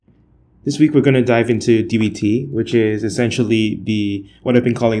This week we're going to dive into DBT, which is essentially what I've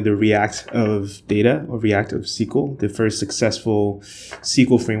been calling the React of data, or React of SQL, the first successful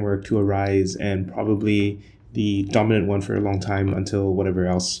SQL framework to arise and probably the dominant one for a long time until whatever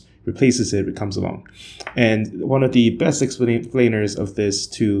else replaces it comes along. And one of the best explainers of this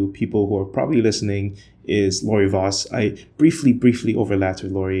to people who are probably listening is Laurie Voss. I briefly overlapped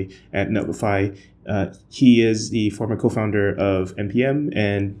with Laurie at Netlify. He is the former co-founder of NPM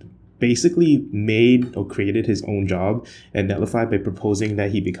and basically made or created his own job at Netlify by proposing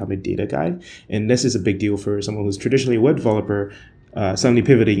that he become a data guy. And this is a big deal for someone who's traditionally a web developer, suddenly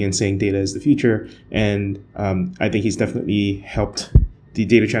pivoting and saying data is the future. And I think he's definitely helped the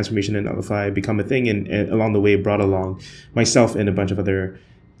data transformation in Netlify become a thing, and along the way brought along myself and a bunch of other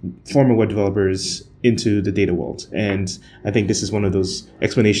former web developers into the data world. And I think this is one of those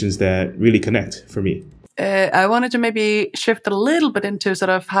explanations that really connect for me. I wanted to maybe shift a little bit into sort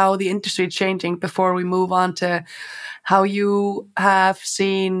of how the industry is changing before we move on to how you have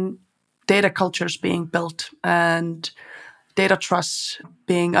seen data cultures being built and data trust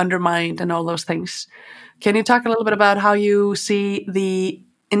being undermined and all those things. Can you talk a little bit about how you see the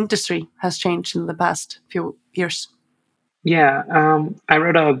industry has changed in the past few years? Yeah, I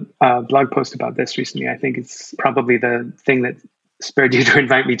wrote a blog post about this recently. I think it's probably the thing that spurred you to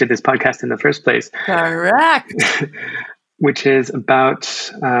invite me to this podcast in the first place. Correct. Which is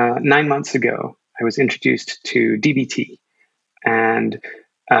about 9 months ago, I was introduced to DBT. And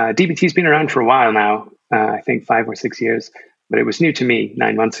DBT's been around for a while now, I think 5 or 6 years, but it was new to me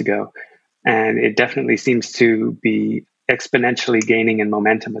 9 months ago. And it definitely seems to be exponentially gaining in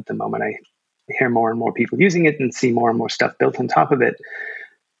momentum at the moment. I hear more and more people using it and see more and more stuff built on top of it.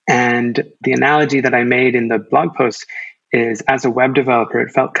 And the analogy that I made in the blog post is, as a web developer,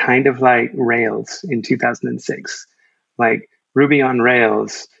 it felt kind of like Rails in 2006. Like Ruby on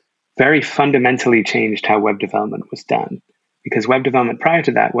Rails very fundamentally changed how web development was done. Because web development prior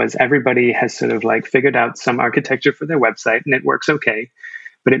to that was everybody has sort of like figured out some architecture for their website and it works okay.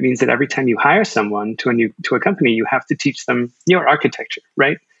 But it means that every time you hire someone to a company, you have to teach them your architecture,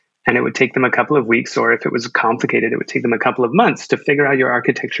 right? And it would take them a couple of weeks, or if it was complicated, it would take them a couple of months to figure out your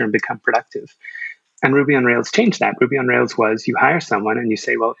architecture and become productive. And Ruby on Rails changed that. Ruby on Rails was you hire someone and you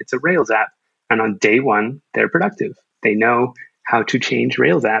say, well, it's a Rails app. And on day one, they're productive. They know how to change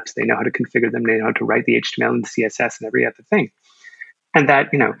Rails apps. They know how to configure them. They know how to write the HTML and the CSS and every other thing. And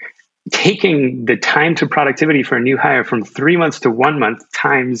that, taking the time to productivity for a new hire from 3 months to 1 month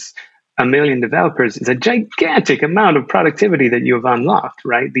times 1 million developers is a gigantic amount of productivity that you have unlocked,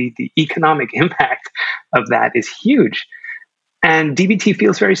 right? The economic impact of that is huge. And DBT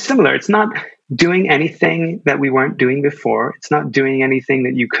feels very similar. It's not doing anything that we weren't doing before. It's not doing anything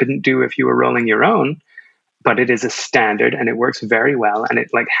that you couldn't do if you were rolling your own, but it is a standard and it works very well. And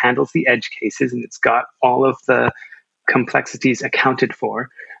it like handles the edge cases and it's got all of the complexities accounted for.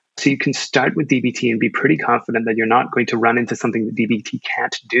 So you can start with DBT and be pretty confident that you're not going to run into something that DBT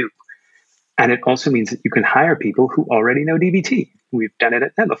can't do. And it also means that you can hire people who already know DBT. We've done it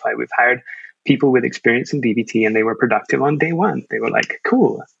at Netlify. We've hired people with experience in DBT and they were productive on day one. They were like,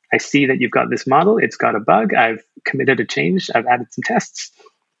 cool, I see that you've got this model. It's got a bug. I've committed a change. I've added some tests.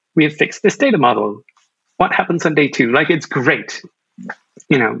 We have fixed this data model. What happens on day two? Like, it's great.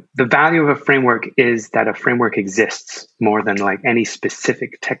 The value of a framework is that a framework exists more than like any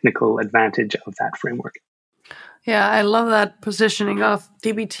specific technical advantage of that framework. Yeah, I love that positioning of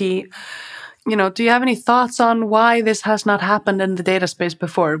DBT. Do you have any thoughts on why this has not happened in the data space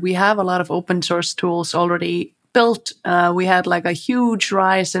before? We have a lot of open source tools already built. We had like a huge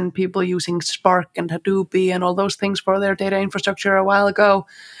rise in people using Spark and Hadoop and all those things for their data infrastructure a while ago,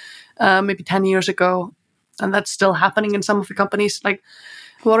 maybe 10 years ago. And that's still happening in some of the companies. Like,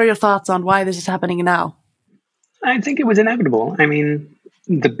 what are your thoughts on why this is happening now? I think it was inevitable. I mean,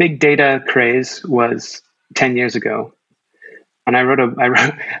 the big data craze was 10 years ago. And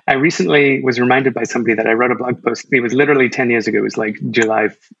I recently was reminded by somebody that I wrote a blog post. It was literally 10 years ago. It was like July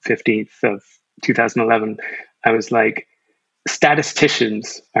 15th of 2011. I was like,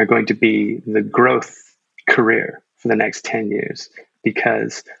 statisticians are going to be the growth career for the next 10 years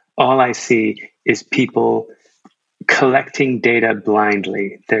because all I see is people collecting data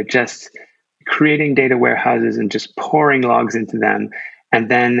blindly. They're just creating data warehouses and just pouring logs into them and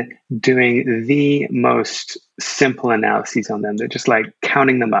then doing the most simple analyses on them. They're just like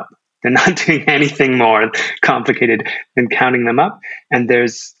counting them up. They're not doing anything more complicated than counting them up. And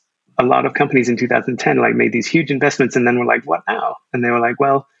there's a lot of companies in 2010 like made these huge investments and then were like, what now? And they were like,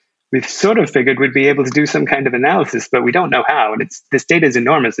 well, we've sort of figured we'd be able to do some kind of analysis, but we don't know how. And this data is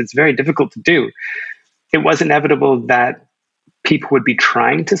enormous. It's very difficult to do. It was inevitable that people would be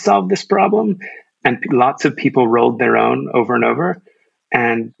trying to solve this problem, and lots of people rolled their own over and over.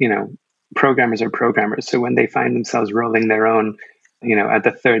 And, programmers are programmers. So when they find themselves rolling their own, at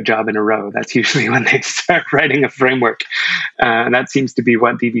the third job in a row, that's usually when they start writing a framework. And that seems to be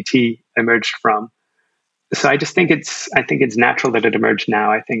what DBT emerged from. So I think it's natural that it emerged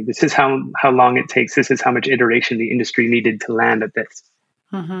now. I think this is how long it takes. This is how much iteration the industry needed to land at this.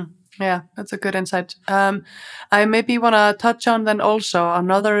 Mm-hmm. Yeah, that's a good insight. I maybe want to touch on then also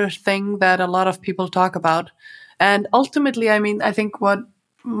another thing that a lot of people talk about. And ultimately, I think what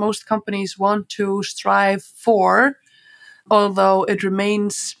most companies want to strive for, although it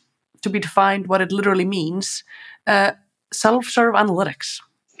remains to be defined what it literally means, self-serve analytics.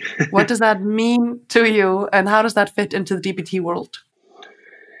 What does that mean to you, and how does that fit into the DBT world?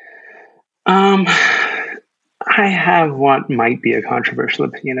 I have what might be a controversial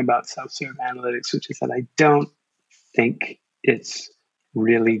opinion about self-serve analytics, which is that I don't think it's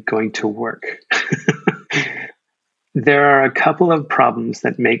really going to work. There are a couple of problems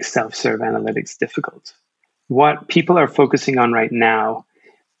that make self-serve analytics difficult. What people are focusing on right now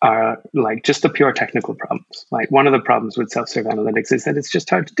are like just the pure technical problems. Like one of the problems with self-serve analytics is that it's just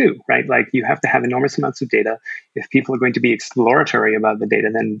hard to do, right? Like you have to have enormous amounts of data. If people are going to be exploratory about the data,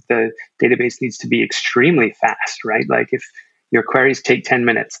 then the database needs to be extremely fast, right? Like if your queries take 10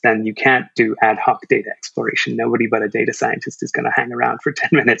 minutes, then you can't do ad hoc data exploration. Nobody but a data scientist is going to hang around for 10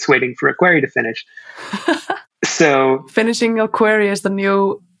 minutes waiting for a query to finish. So finishing a query is the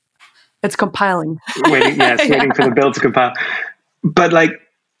new, it's compiling. Waiting for the build to compile. But like,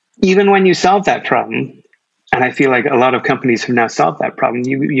 even when you solve that problem, and I feel like a lot of companies have now solved that problem,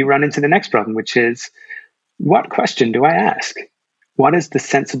 you run into the next problem, which is, what question do I ask? What is the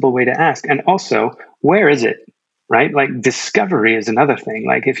sensible way to ask? And also, where is it, right? Like discovery is another thing.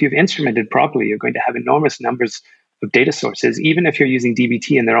 Like if you've instrumented properly, you're going to have enormous numbers of data sources, even if you're using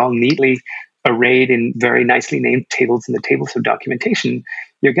DBT and they're all neatly arrayed in very nicely named tables in the tables of documentation,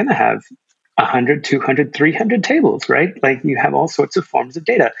 you're going to have 100, 200, 300 tables, right? Like you have all sorts of forms of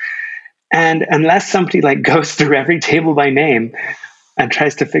data. And unless somebody like goes through every table by name and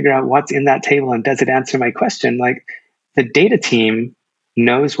tries to figure out what's in that table and does it answer my question, like the data team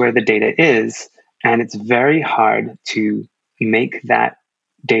knows where the data is, and it's very hard to make that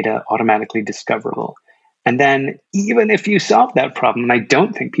data automatically discoverable. And then even if you solve that problem, and I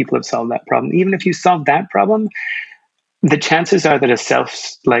don't think people have solved that problem, even if you solve that problem, the chances are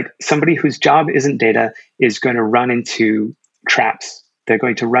that somebody whose job isn't data is going to run into traps. They're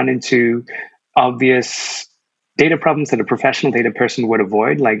going to run into obvious data problems that a professional data person would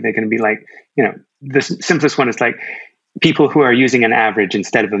avoid. Like they're going to be like, the simplest one is like people who are using an average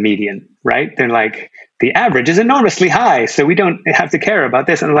instead of a median, right? They're like, the average is enormously high, so we don't have to care about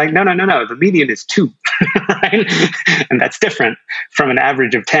this. And I'm like, no, the median is 2, right? And that's different from an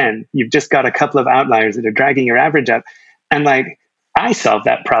average of 10. You've just got a couple of outliers that are dragging your average up. And like, I solve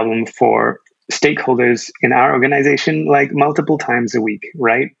that problem for stakeholders in our organization like multiple times a week,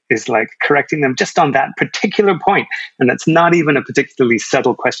 right? Is like correcting them just on that particular point. And that's not even a particularly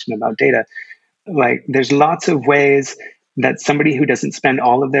subtle question about data. Like there's lots of ways that somebody who doesn't spend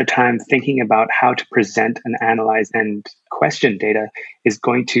all of their time thinking about how to present and analyze and question data is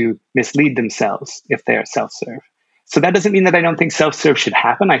going to mislead themselves if they are self-serve. So that doesn't mean that I don't think self-serve should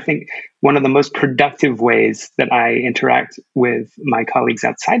happen. I think one of the most productive ways that I interact with my colleagues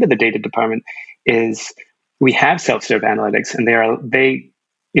outside of the data department is we have self-serve analytics, and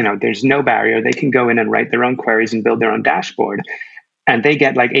there's no barrier. They can go in and write their own queries and build their own dashboard, and they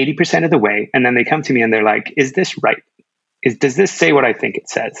get like 80% of the way. And then they come to me and they're like, is this right? Does this say what I think it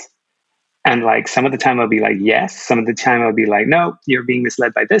says? And like some of the time I'll be like, yes. Some of the time I'll be like, no, you're being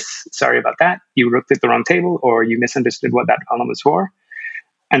misled by this. Sorry about that. You looked at the wrong table, or you misunderstood what that column was for.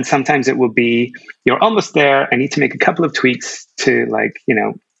 And sometimes it will be, you're almost there. I need to make a couple of tweaks to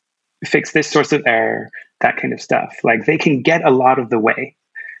fix this source of error, that kind of stuff. Like they can get a lot of the way.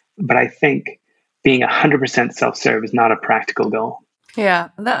 But I think being 100% self-serve is not a practical goal. Yeah,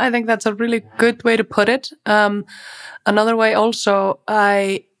 I think that's a really good way to put it. Another way also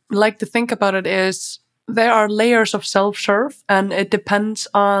I like to think about it is there are layers of self-serve, and it depends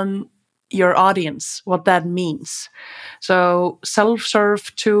on your audience, what that means. So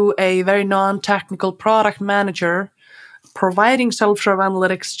self-serve to a very non-technical product manager, providing self-serve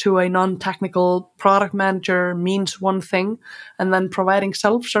analytics to a non-technical product manager means one thing, and then providing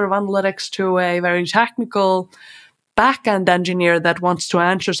self-serve analytics to a very technical back-end engineer that wants to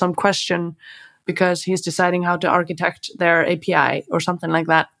answer some question because he's deciding how to architect their API or something like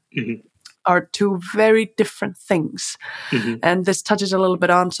that, are two very different things. And this touches a little bit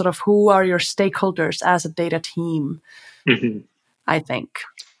on sort of who are your stakeholders as a data team. I think.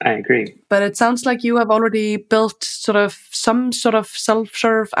 I agree. But it sounds like you have already built some sort of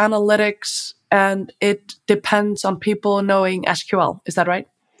self-serve analytics, and it depends on people knowing SQL. Is that right?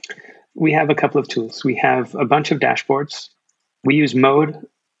 We have a couple of tools. We have a bunch of dashboards. We use Mode,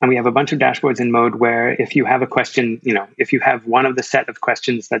 and we have a bunch of dashboards in Mode where if you have a question, if you have one of the set of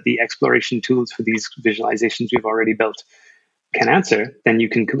questions that the exploration tools for these visualizations we've already built can answer, then you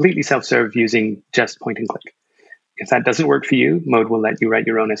can completely self-serve using just point and click. If that doesn't work for you, Mode will let you write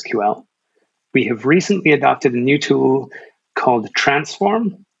your own SQL. We have recently adopted a new tool called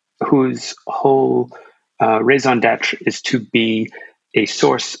Transform, whose whole raison d'etre is to be a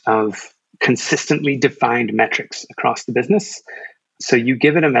source of consistently defined metrics across the business. So you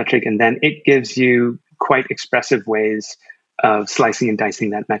give it a metric, and then it gives you quite expressive ways of slicing and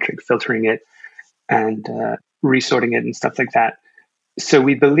dicing that metric, filtering it, and resorting it and stuff like that. So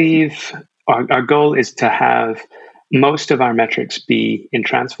we believe our goal is to have most of our metrics be in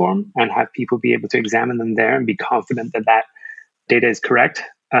Transform and have people be able to examine them there and be confident that that data is correct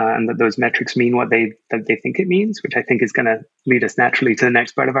and that those metrics mean what they think it means, which I think is going to lead us naturally to the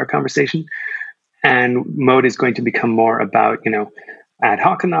next part of our conversation. And Mode is going to become more about, ad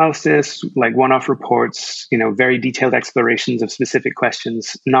hoc analysis, like one-off reports, very detailed explorations of specific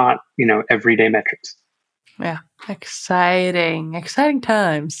questions, not, everyday metrics. Yeah, exciting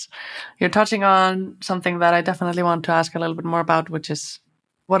times. You're touching on something that I definitely want to ask a little bit more about, which is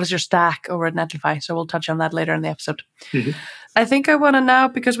what is your stack over at Netlify? So we'll touch on that later in the episode. Mm-hmm. I think I want to now,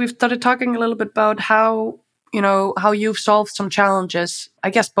 because we've started talking a little bit about how you've solved some challenges,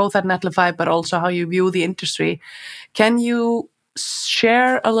 I guess both at Netlify, but also how you view the industry. Can you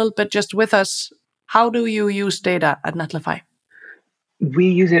share a little bit just with us, how do you use data at Netlify? We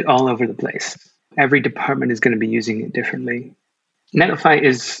use it all over the place. Every department is going to be using it differently. Netlify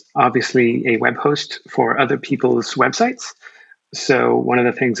is obviously a web host for other people's websites. So one of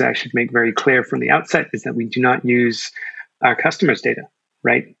the things I should make very clear from the outset is that we do not use our customers' data,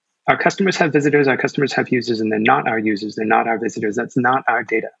 right? Our customers have visitors, our customers have users, and they're not our users, they're not our visitors. That's not our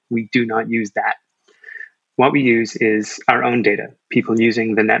data. We do not use that. What we use is our own data, people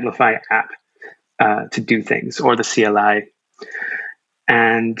using the Netlify app to do things, or the CLI.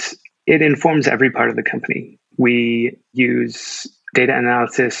 And it informs every part of the company. We use data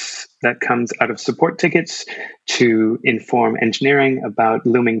analysis that comes out of support tickets to inform engineering about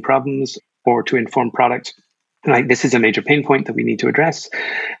looming problems or to inform product. Like, this is a major pain point that we need to address.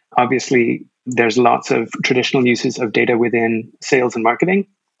 Obviously, there's lots of traditional uses of data within sales and marketing.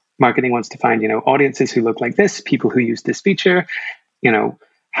 Marketing wants to find, audiences who look like this, people who use this feature.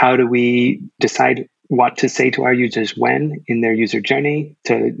 How do we decide what to say to our users when in their user journey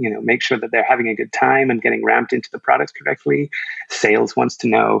to make sure that they're having a good time and getting ramped into the product correctly? Sales wants to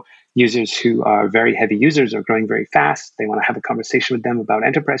know users who are very heavy users or growing very fast. They want to have a conversation with them about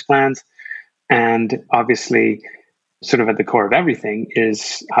enterprise plans. And obviously, sort of at the core of everything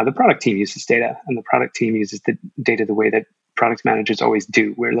is how the product team uses data. And the product team uses the data the way that product managers always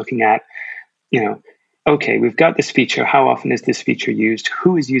do. We're looking at, okay, we've got this feature. How often is this feature used?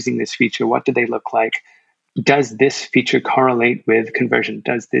 Who is using this feature? What do they look like? Does this feature correlate with conversion?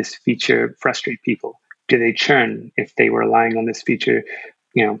 Does this feature frustrate people? Do they churn if they were relying on this feature?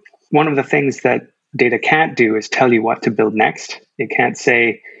 One of the things that data can't do is tell you what to build next. It can't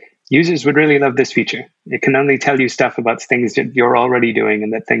say, users would really love this feature. It can only tell you stuff about things that you're already doing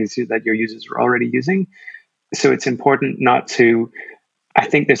and that things that your users are already using. So it's important not to, I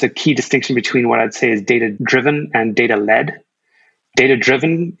think there's a key distinction between what I'd say is data-driven and data-led.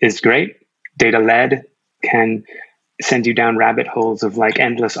 Data-driven is great. Data-led can send you down rabbit holes of like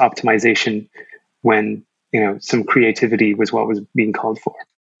endless optimization when, some creativity was what was being called for.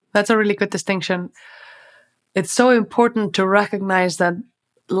 That's a really good distinction. It's so important to recognize that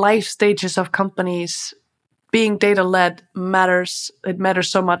life stages of companies being data-led matters. It matters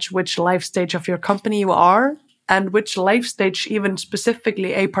so much which life stage of your company you are and which life stage even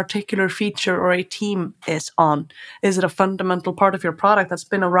specifically a particular feature or a team is on. Is it a fundamental part of your product that's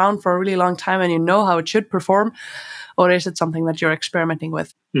been around for a really long time and you know how it should perform? Or is it something that you're experimenting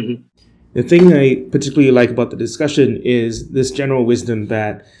with? Mm-hmm. The thing I particularly like about the discussion is this general wisdom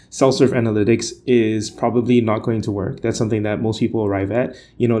that self-serve analytics is probably not going to work. That's something that most people arrive at.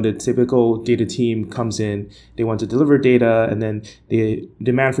 The typical data team comes in, they want to deliver data, and then the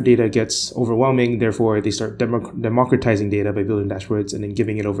demand for data gets overwhelming. Therefore, they start democratizing data by building dashboards and then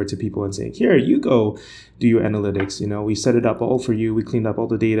giving it over to people and saying, here, you go do your analytics. We set it up all for you. We cleaned up all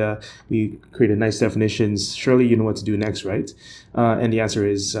the data. We created nice definitions. Surely you know what to do next, right? And the answer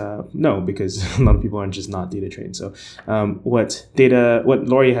is no, because a lot of people are just not data trained. So what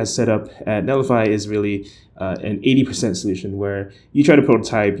Laurie has set up at Netlify is really an 80% solution where you try to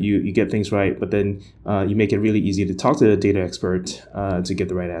prototype, you get things right, but then you make it really easy to talk to the data expert to get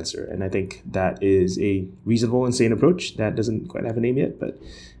the right answer. And I think that is a reasonable and sane approach that doesn't quite have a name yet, but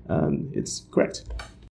it's correct.